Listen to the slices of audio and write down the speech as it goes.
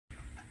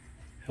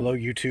Hello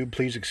YouTube,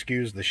 please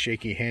excuse the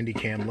shaky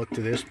handycam look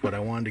to this, but I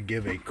wanted to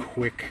give a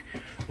quick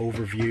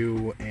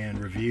overview and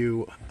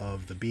review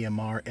of the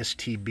BMR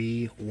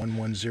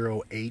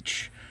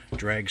STB110H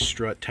drag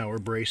strut tower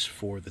brace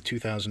for the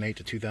 2008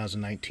 to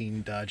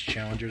 2019 Dodge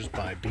Challengers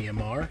by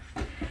BMR.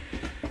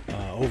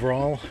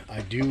 Overall,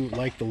 I do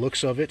like the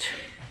looks of it.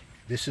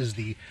 This is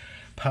the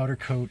powder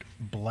coat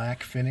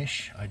black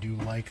finish. I do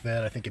like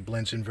that. I think it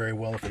blends in very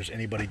well if there's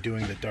anybody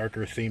doing the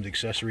darker themed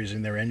accessories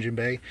in their engine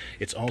bay.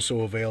 It's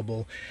also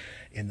available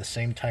in the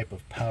same type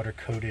of powder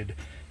coated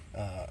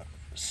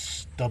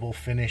double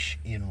finish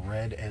in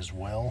red as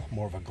well,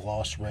 more of a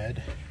gloss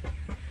red.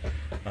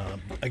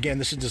 Again,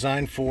 this is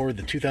designed for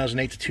the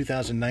 2008 to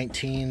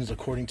 2019s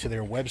according to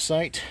their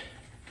website.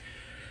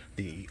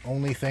 The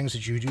only things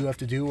that you do have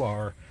to do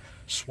are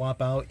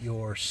swap out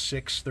your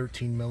 6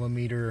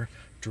 13mm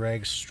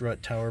drag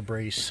strut tower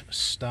brace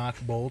stock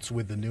bolts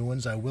with the new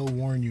ones. I will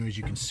warn you, as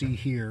you can see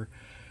here,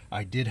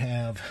 I did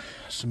have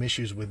some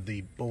issues with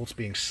the bolts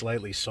being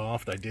slightly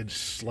soft. I did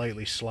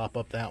slightly slop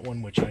up that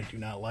one, which I do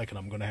not like, and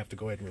I'm going to have to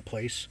go ahead and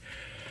replace.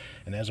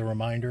 And as a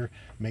reminder,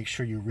 make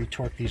sure you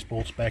retorque these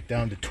bolts back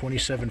down to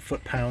 27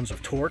 foot-pounds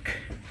of torque.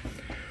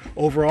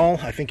 Overall,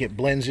 I think it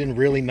blends in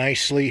really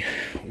nicely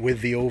with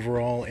the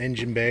overall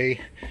engine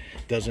bay.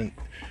 Doesn't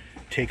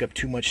take up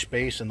too much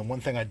space, and the one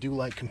thing I do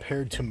like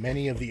compared to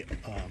many of the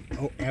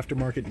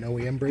aftermarket and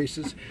OEM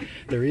braces,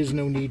 there is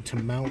no need to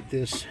mount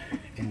this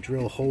and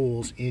drill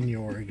holes in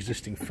your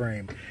existing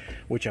frame,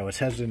 which I was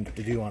hesitant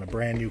to do on a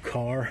brand new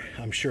car.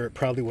 I'm sure it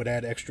probably would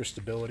add extra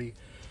stability,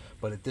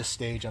 but at this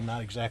stage I'm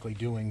not exactly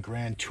doing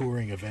grand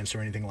touring events or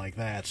anything like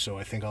that, so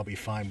I think I'll be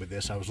fine with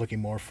this. I was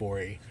looking more for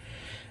a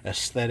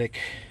aesthetic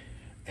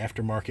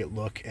aftermarket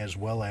look as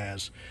well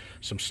as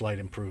some slight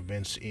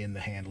improvements in the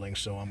handling,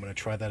 so I'm going to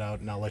try that out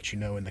and I'll let you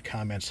know in the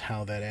comments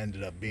how that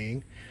ended up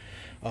being.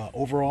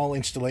 Overall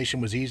installation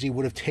was easy.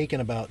 Would have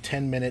taken about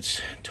 10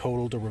 minutes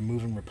total to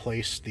remove and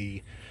replace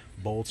the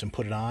bolts and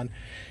put it on,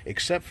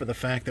 except for the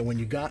fact that when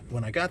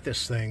I got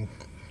this thing,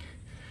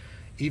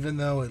 even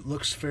though it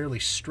looks fairly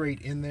straight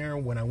in there,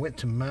 when I went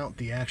to mount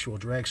the actual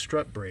drag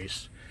strut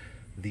brace,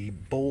 the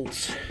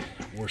bolts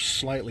were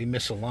slightly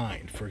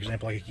misaligned. For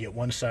example, I could get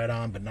one side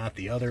on but not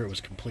the other. It was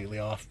completely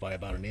off by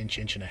about an inch,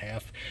 inch and a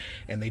half.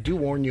 And they do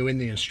warn you in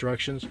the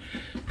instructions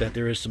that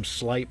there is some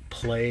slight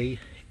play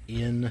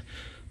in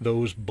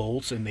those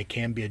bolts and they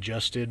can be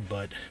adjusted,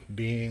 but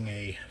being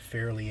a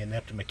fairly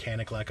inept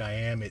mechanic like I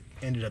am, it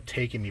ended up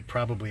taking me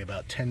probably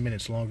about 10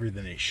 minutes longer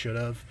than it should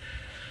have.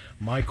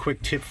 My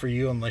quick tip for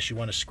you, unless you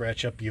want to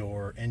scratch up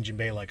your engine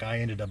bay like I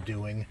ended up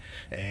doing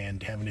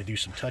and having to do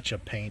some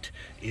touch-up paint,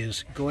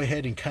 is go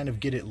ahead and kind of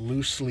get it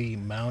loosely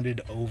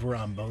mounted over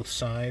on both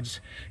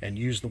sides and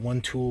use the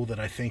one tool that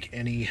I think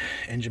any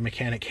engine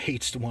mechanic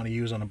hates to want to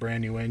use on a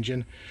brand new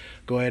engine.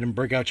 Go ahead and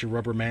break out your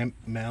rubber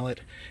mallet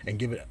and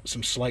give it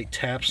some slight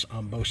taps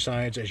on both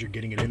sides as you're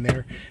getting it in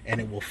there, and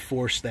it will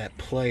force that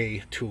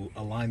play to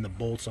align the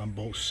bolts on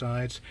both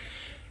sides.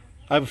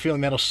 I have a feeling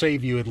that'll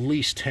save you at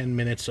least 10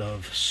 minutes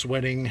of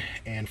sweating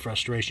and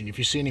frustration. If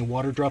you see any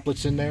water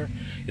droplets in there,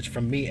 it's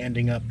from me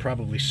ending up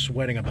probably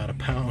sweating about a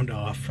pound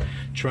off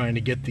trying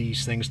to get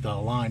these things to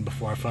align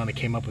before I finally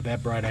came up with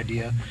that bright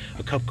idea.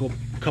 A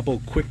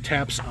couple quick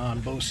taps on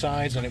both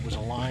sides and it was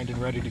aligned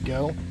and ready to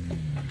go.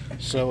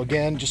 So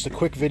again, just a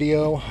quick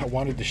video. I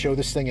wanted to show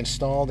this thing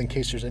installed in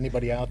case there's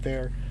anybody out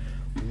there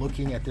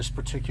looking at this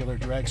particular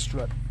drag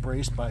strut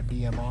brace by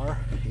BMR.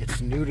 It's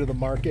new to the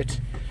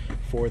market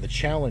for the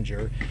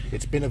Challenger.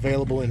 It's been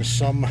available in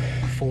some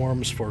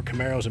forms for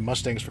Camaros and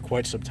Mustangs for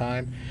quite some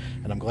time,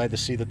 and I'm glad to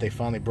see that they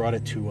finally brought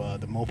it to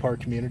the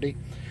Mopar community.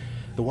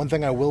 The one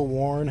thing I will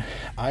warn,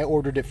 I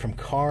ordered it from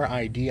Car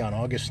ID on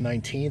August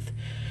 19th.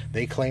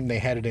 They claimed they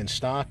had it in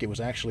stock. It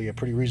was actually a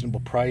pretty reasonable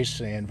price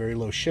and very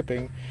low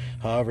shipping.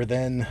 However,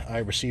 then I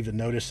received a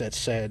notice that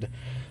said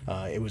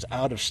it was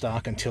out of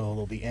stock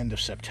until the end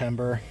of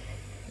September,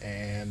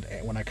 and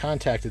when I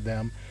contacted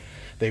them,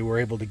 they were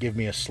able to give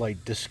me a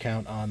slight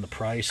discount on the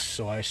price,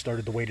 so I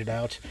started to wait it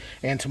out.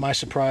 And to my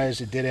surprise,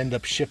 it did end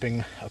up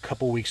shipping a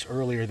couple weeks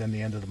earlier than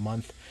the end of the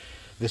month.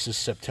 This is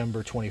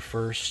September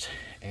 21st,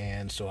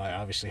 and so I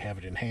obviously have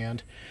it in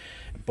hand.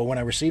 But when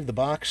I received the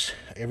box,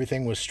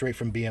 everything was straight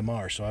from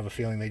BMR, so I have a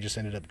feeling they just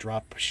ended up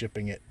drop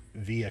shipping it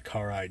via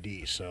Car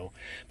ID. So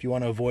if you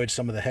want to avoid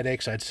some of the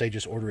headaches, I'd say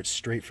just order it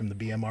straight from the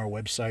BMR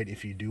website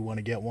if you do want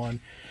to get one.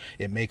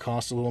 It may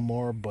cost a little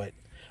more, but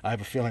I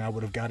have a feeling I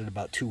would have got it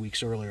about 2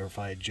 weeks earlier if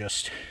I had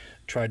just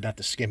tried not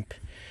to skimp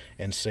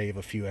and save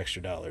a few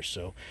extra dollars.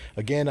 So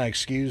again, I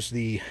excuse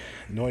the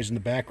noise in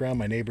the background.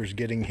 My neighbor's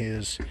getting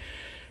his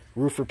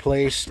roof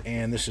replaced,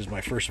 and this is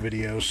my first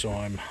video, so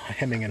I'm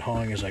hemming and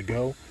hawing as I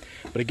go.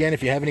 But again,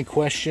 if you have any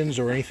questions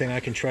or anything I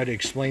can try to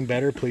explain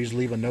better, please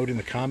leave a note in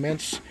the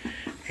comments,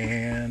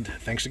 and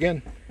thanks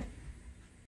again.